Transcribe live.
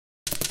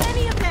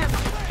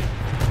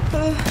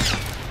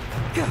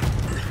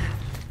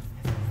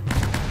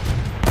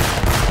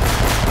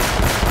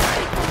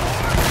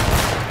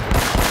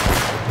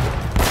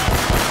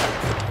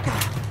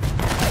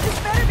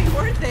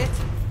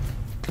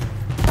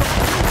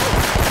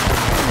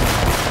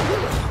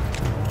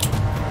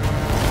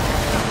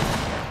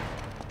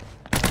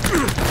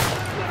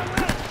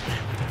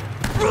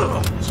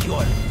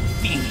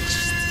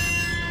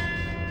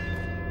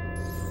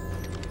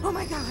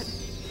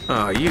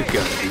Oh, you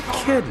gotta be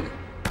kidding.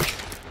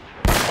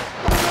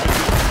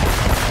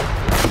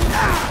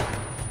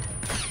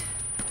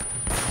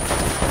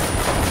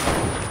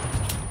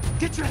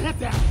 Get your head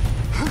down!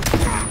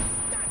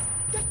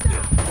 Get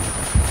down!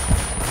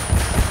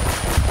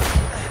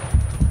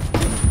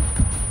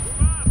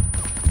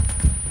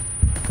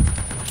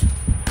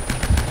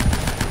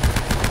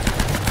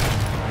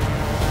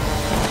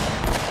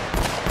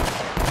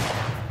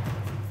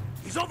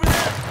 He's over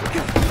there!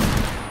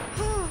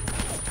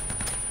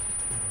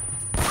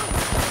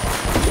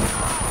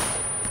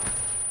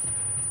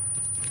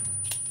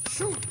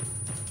 Shoot!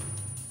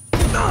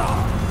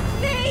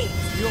 Nate!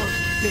 You're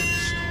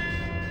finished.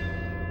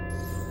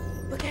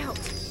 Look out.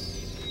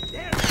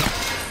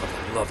 For the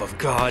love of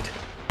God.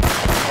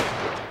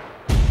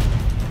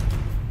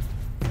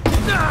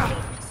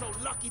 Don't be so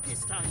lucky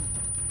this time.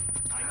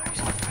 I almost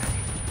had it.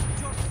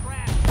 You're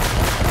trapped.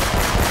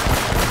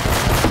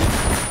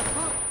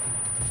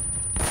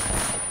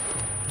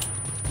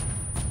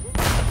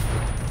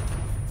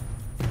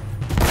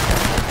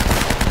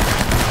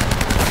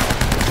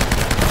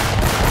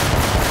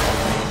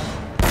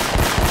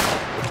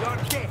 You're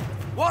dead.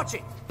 Watch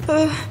it.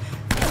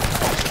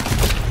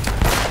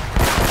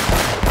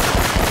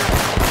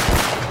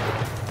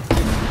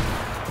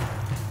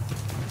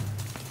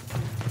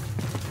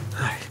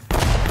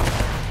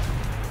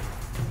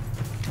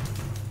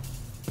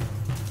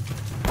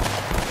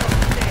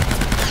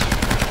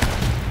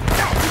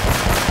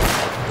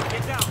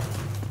 Get down.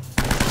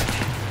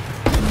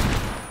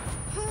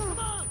 Come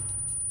on.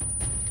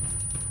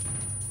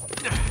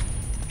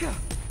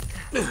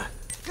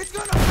 It's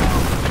gonna go.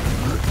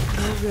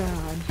 Oh,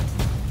 God.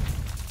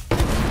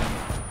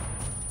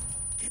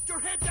 Get your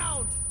head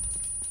down.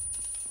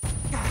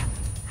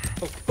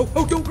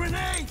 Oh, don't.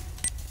 Grenade.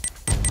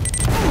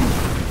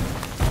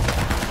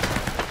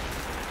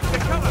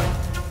 Take cover.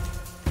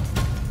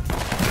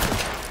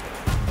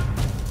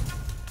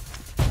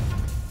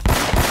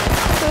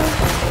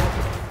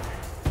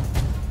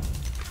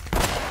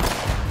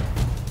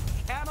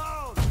 Come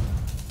on.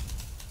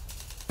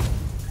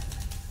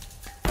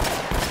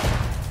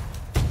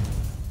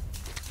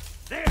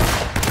 There.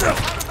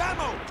 Out of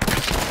ammo.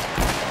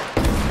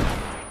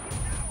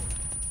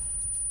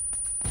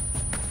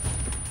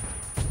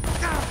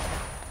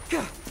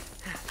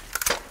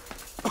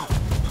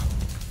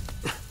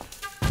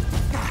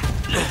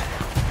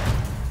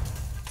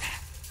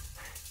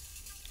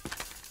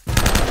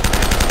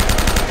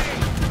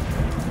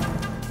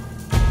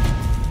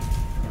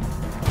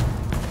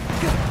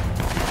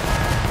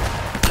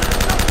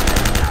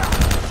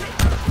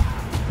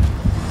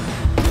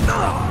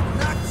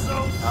 Not so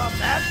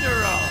tough after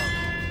all.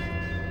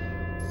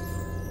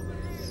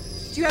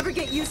 Do you ever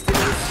get used to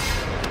this?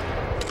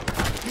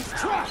 He's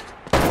trapped.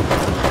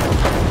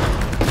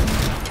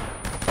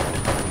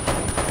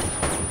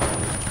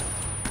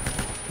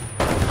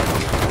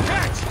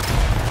 Catch!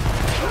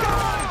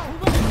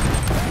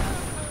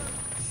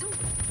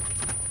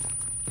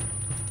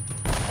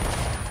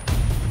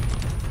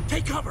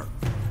 Take cover.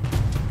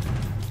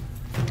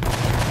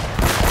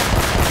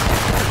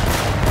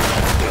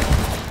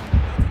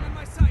 In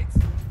my sights.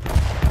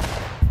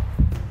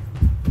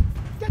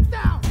 Get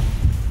down.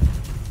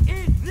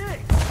 Eat this.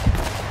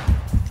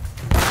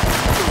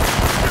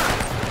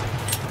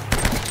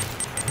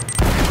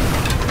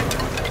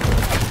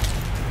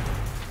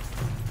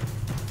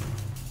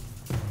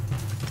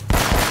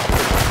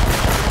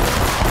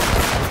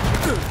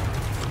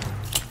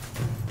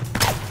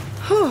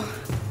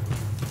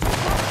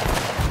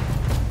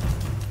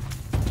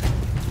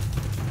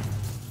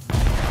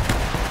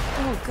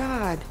 Oh,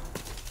 God.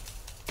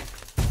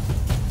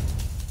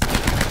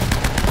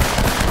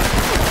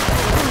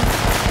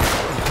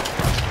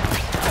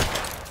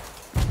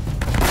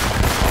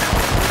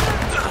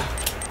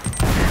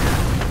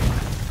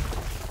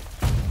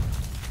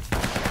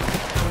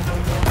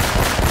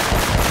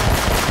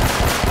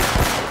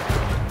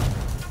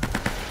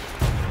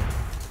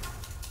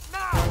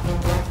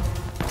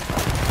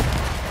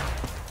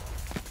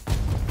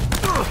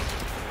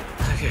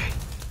 Okay.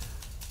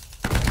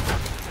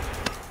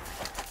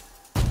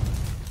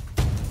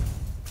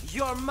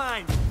 You're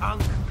mine,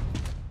 Unc.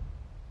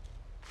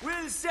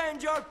 We'll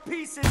send your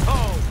pieces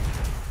home.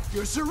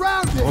 You're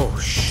surrounded. Oh,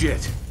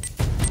 shit.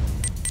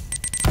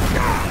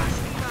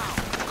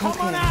 Come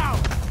on out.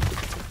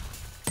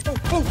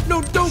 Oh,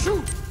 no, don't.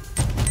 Shoot.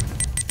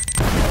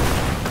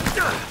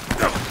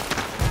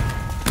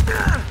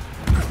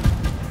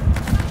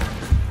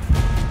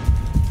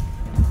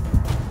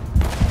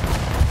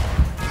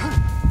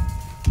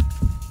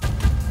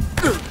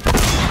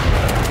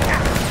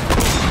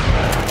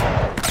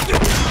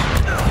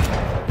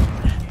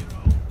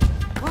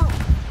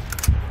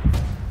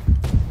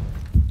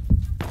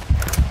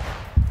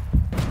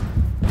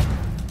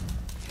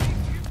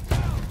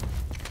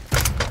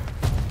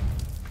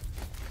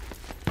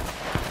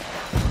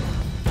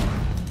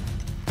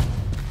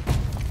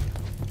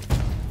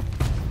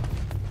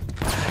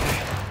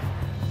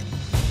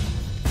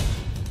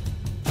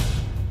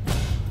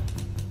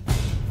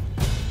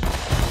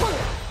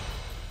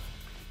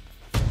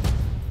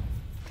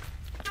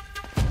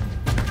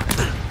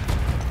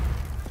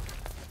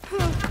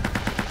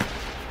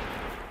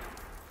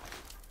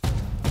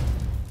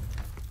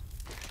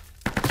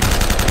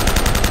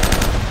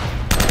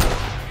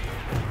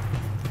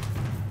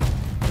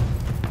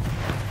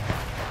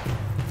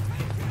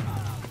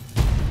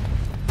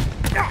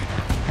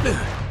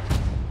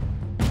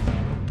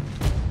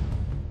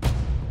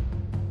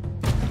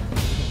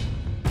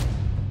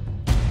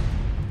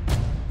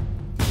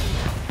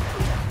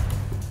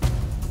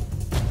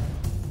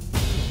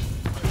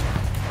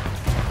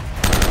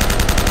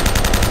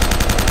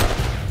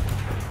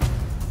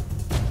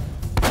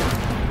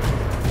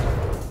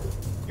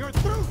 You're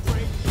through,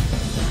 Drake.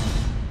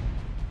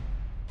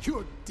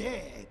 You're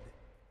dead.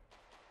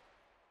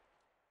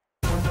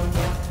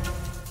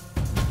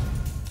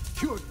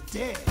 You're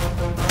dead.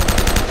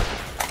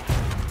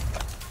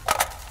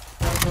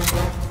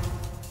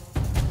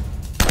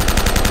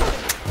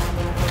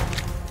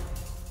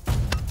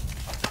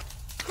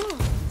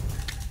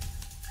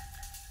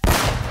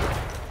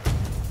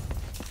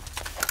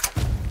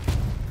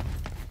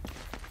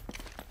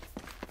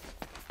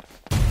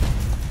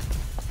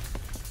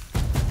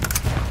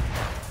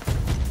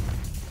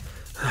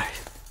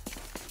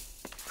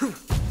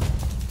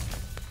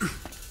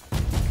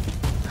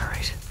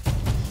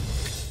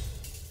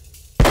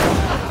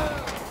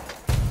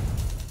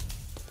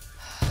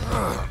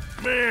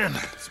 Man,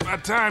 it's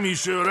about time you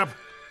showed up.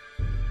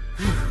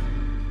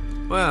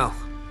 Well,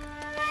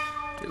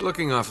 you're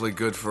looking awfully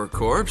good for a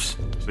corpse.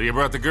 So you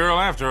brought the girl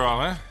after all,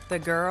 huh? The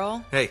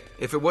girl? Hey,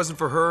 if it wasn't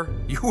for her,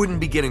 you wouldn't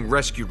be getting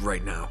rescued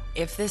right now.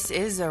 If this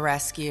is a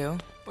rescue.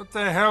 What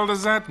the hell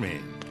does that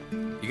mean?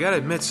 You gotta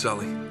admit,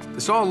 Sully,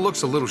 this all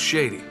looks a little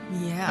shady.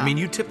 Yeah. I mean,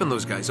 you tipping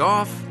those guys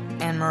off?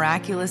 And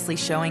miraculously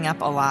showing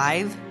up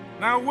alive?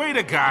 Now wait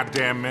a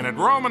goddamn minute.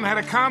 Roman had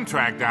a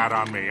contract out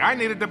on me. I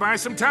needed to buy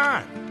some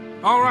time.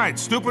 All right,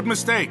 stupid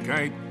mistake.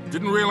 I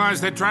didn't realize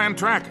they'd try and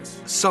track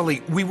us.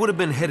 Sully, we would have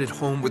been headed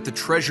home with the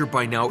treasure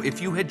by now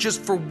if you had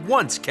just for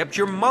once kept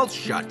your mouth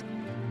shut.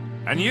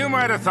 And you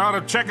might have thought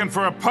of checking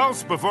for a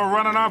pulse before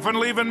running off and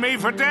leaving me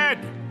for dead.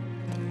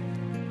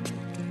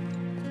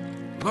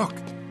 Look,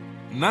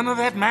 none of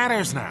that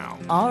matters now.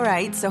 All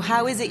right, so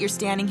how is it you're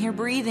standing here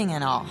breathing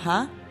and all,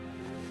 huh?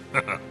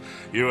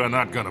 You are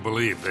not gonna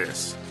believe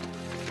this.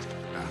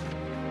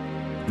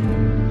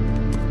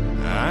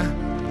 Huh?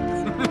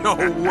 No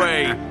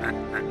way!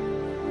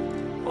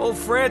 Old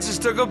Francis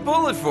took a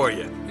bullet for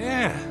you.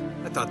 Yeah.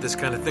 I thought this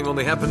kind of thing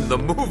only happened in the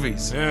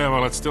movies. Yeah,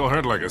 well, it still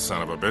hurt like a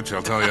son of a bitch,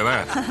 I'll tell you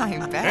that. I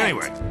bet.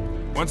 Anyway,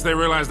 once they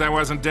realized I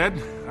wasn't dead,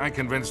 I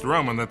convinced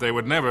Roman that they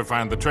would never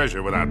find the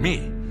treasure without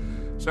me.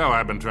 So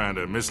I've been trying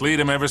to mislead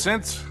him ever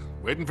since,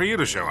 waiting for you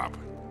to show up.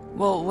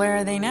 Well, where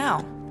are they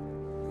now?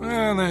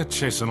 Well, they're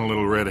chasing a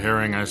little red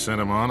herring I sent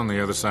him on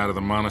the other side of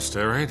the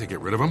monastery to get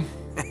rid of him.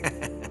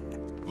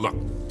 Look,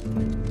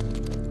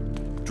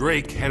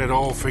 Drake had it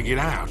all figured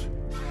out.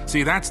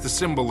 See, that's the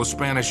symbol the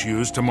Spanish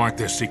used to mark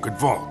their secret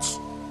vaults.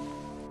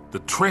 The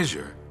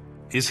treasure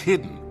is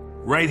hidden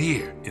right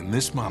here in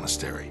this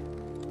monastery.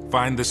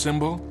 Find the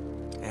symbol,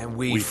 And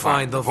we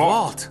find the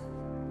vault.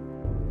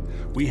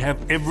 we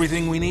have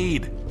everything we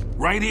need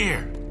right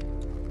here.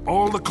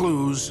 All the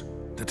clues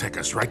to take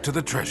us right to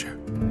the treasure.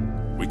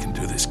 We can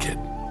do this, kid.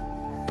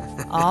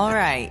 All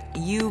right,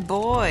 you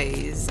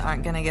boys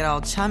aren't gonna get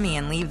all chummy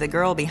and leave the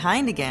girl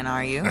behind again,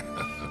 are you?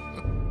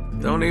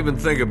 Don't even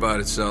think about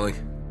it, Sully.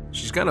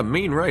 She's got a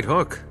mean right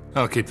hook.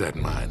 I'll keep that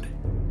in mind.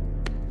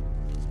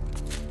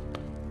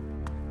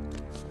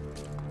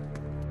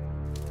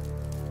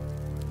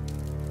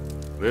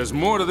 There's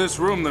more to this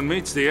room than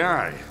meets the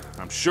eye.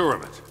 I'm sure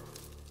of it.